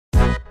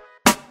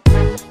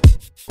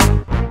Hey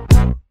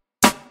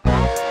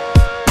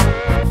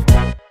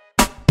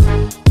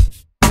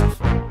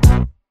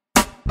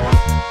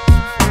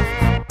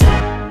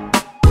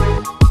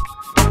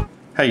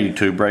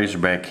YouTube,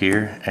 Razorback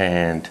here,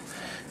 and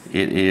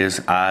it is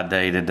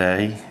I-Day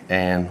today,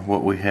 and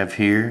what we have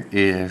here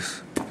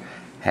is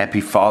Happy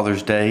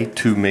Father's Day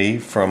to me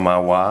from my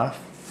wife,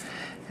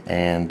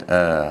 and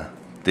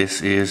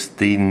this is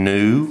the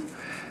new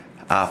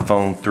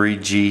iPhone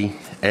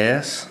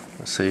 3GS.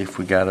 Let's see if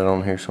we got it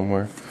on here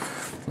somewhere.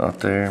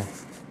 Not there.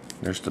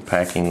 There's the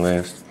packing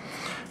list.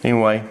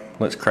 Anyway,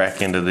 let's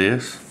crack into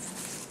this.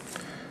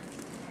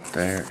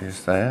 There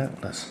is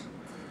that. Let's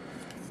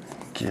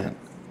get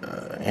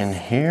in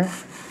here.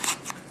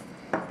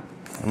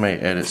 I may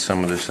edit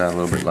some of this out a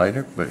little bit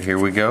later, but here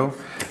we go,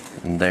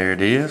 and there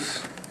it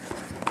is.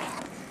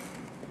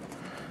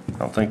 I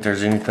don't think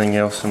there's anything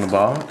else in the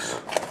box.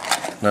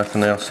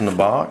 Nothing else in the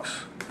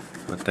box,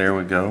 but there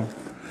we go.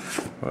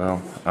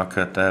 Well, I'll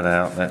cut that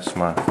out. That's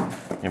my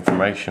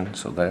information,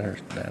 so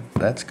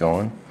that's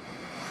gone.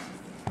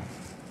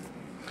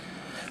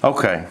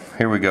 Okay,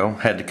 here we go.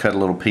 Had to cut a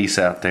little piece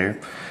out there,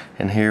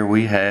 and here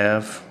we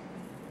have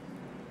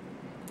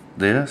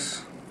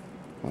this.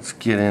 Let's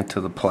get into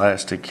the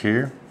plastic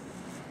here.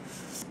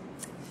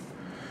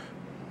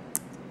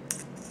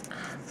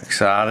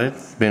 Excited.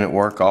 Been at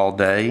work all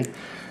day.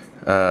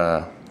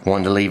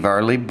 Wanted to leave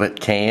early but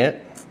can't.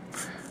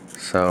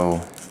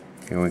 So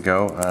here we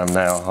go. I'm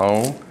now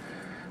home,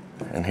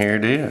 and here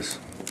it is.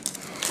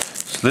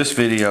 So this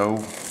video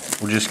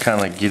we'll just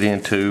kind of get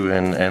into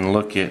and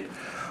look at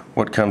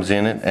what comes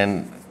in it,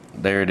 and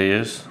there it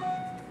is,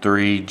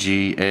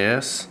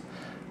 3GS.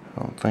 I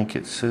don't think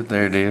it said,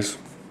 there it is,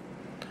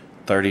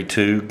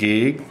 32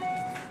 gig,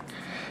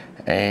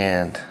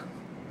 and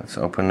let's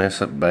open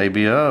this up,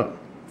 baby, up.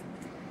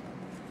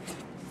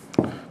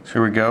 So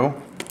here we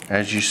go.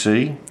 As you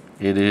see,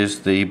 it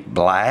is the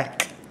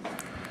black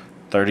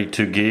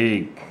 32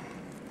 gig.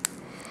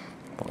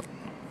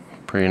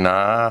 Pretty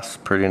nice,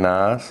 pretty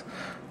nice.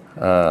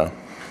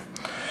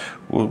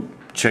 We'll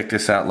check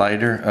this out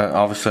later.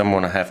 Obviously I'm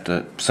going to have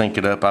to sync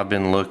it up. I've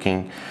been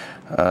looking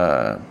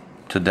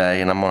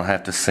today, and I'm going to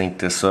have to sync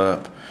this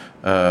up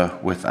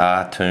with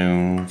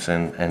iTunes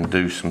and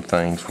do some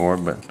things for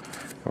it. But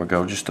here we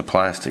go, just a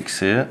plastic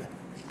set.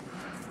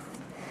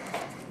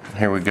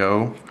 Here we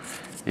go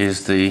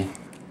is the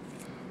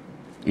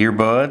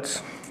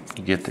earbuds.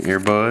 You get the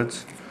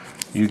earbuds,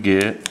 you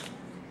get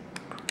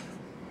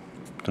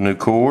the new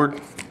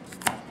cord,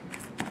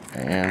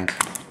 and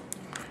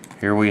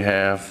here we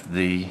have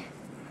the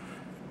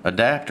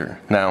adapter.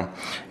 Now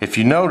if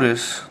you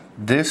notice,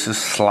 this is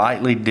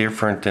slightly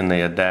different than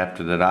the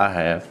adapter that I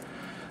have.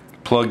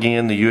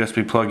 Plug-in, the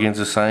USB plug-in's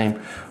the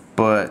same,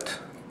 but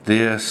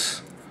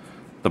this,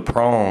 the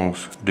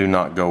prongs do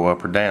not go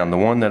up or down. The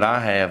one that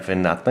I have,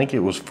 and I think it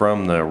was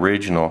from the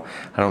original,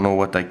 I don't know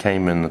what they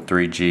came in the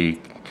 3G,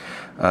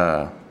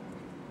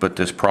 but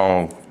this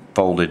prong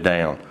folded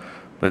down.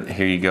 But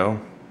here you go,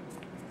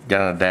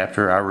 got an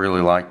adapter. I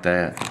really like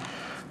that.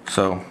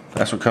 So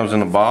that's what comes in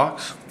the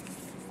box.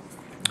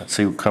 Let's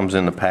see what comes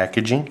in the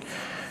packaging.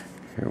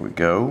 Here we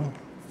go.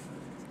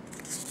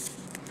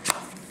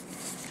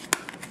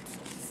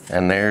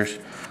 And there's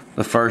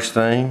the first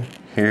thing.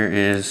 Here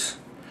is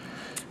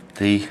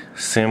the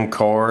SIM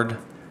card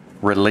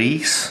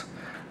release.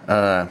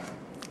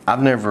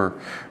 I've never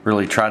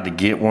really tried to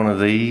get one of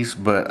these,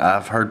 but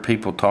I've heard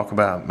people talk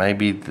about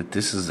maybe that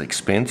this is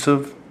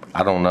expensive.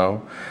 I don't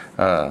know.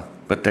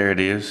 But there it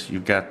is.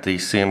 You've got the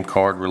SIM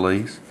card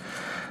release.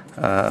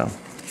 Then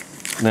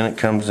it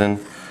comes in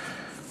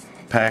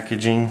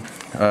packaging.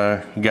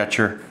 You got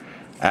your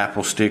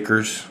Apple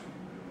stickers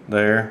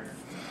there,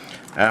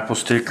 Apple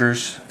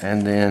stickers,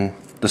 and then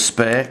the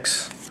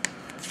specs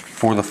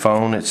for the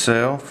phone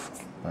itself.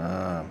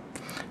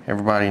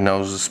 Everybody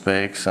knows the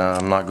specs.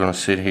 I'm not going to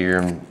sit here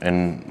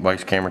and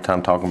waste camera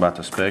time talking about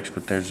the specs,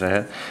 but there's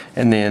that.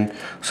 And then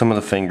some of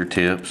the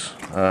fingertips,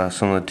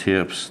 some of the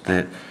tips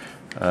that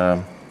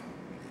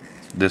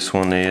this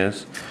one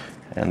is,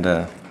 and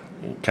it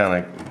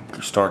kind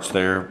of starts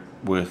there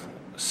with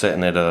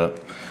setting it up.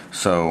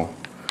 So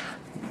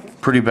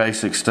pretty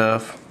basic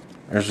stuff.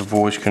 There's a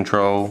voice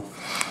control.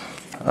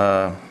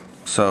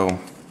 So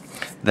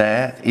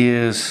that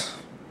is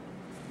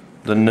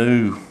the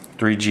new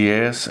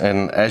 3GS,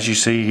 and as you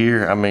see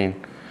here, I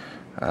mean,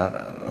 I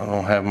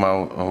don't have my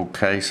old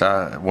case.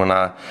 When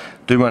I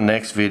do my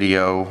next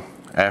video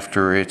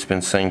after it's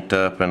been synced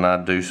up and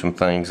I do some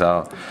things,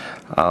 I'll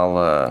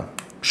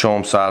show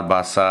them side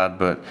by side.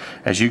 But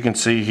as you can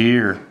see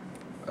here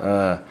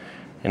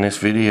in this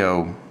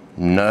video,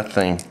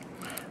 nothing.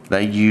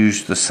 They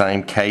use the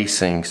same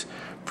casings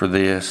for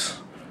this.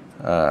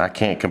 I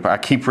can't compare. I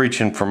keep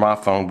reaching for my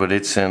phone, but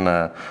it's in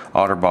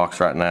OtterBox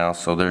right now,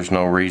 so there's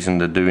no reason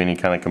to do any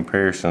kind of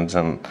comparisons,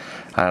 and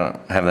I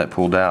don't have that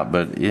pulled out.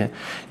 But yeah,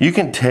 you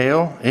can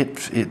tell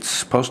it's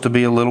supposed to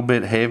be a little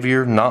bit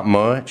heavier, not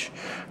much,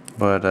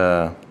 but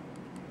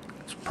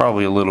it's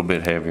probably a little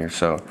bit heavier.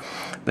 So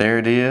there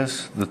it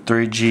is, the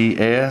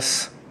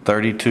 3GS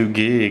 32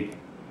 gig.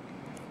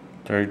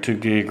 32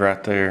 gig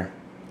right there.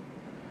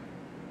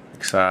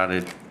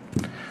 Excited.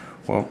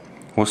 Well,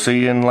 we'll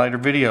see you in later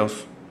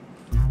videos.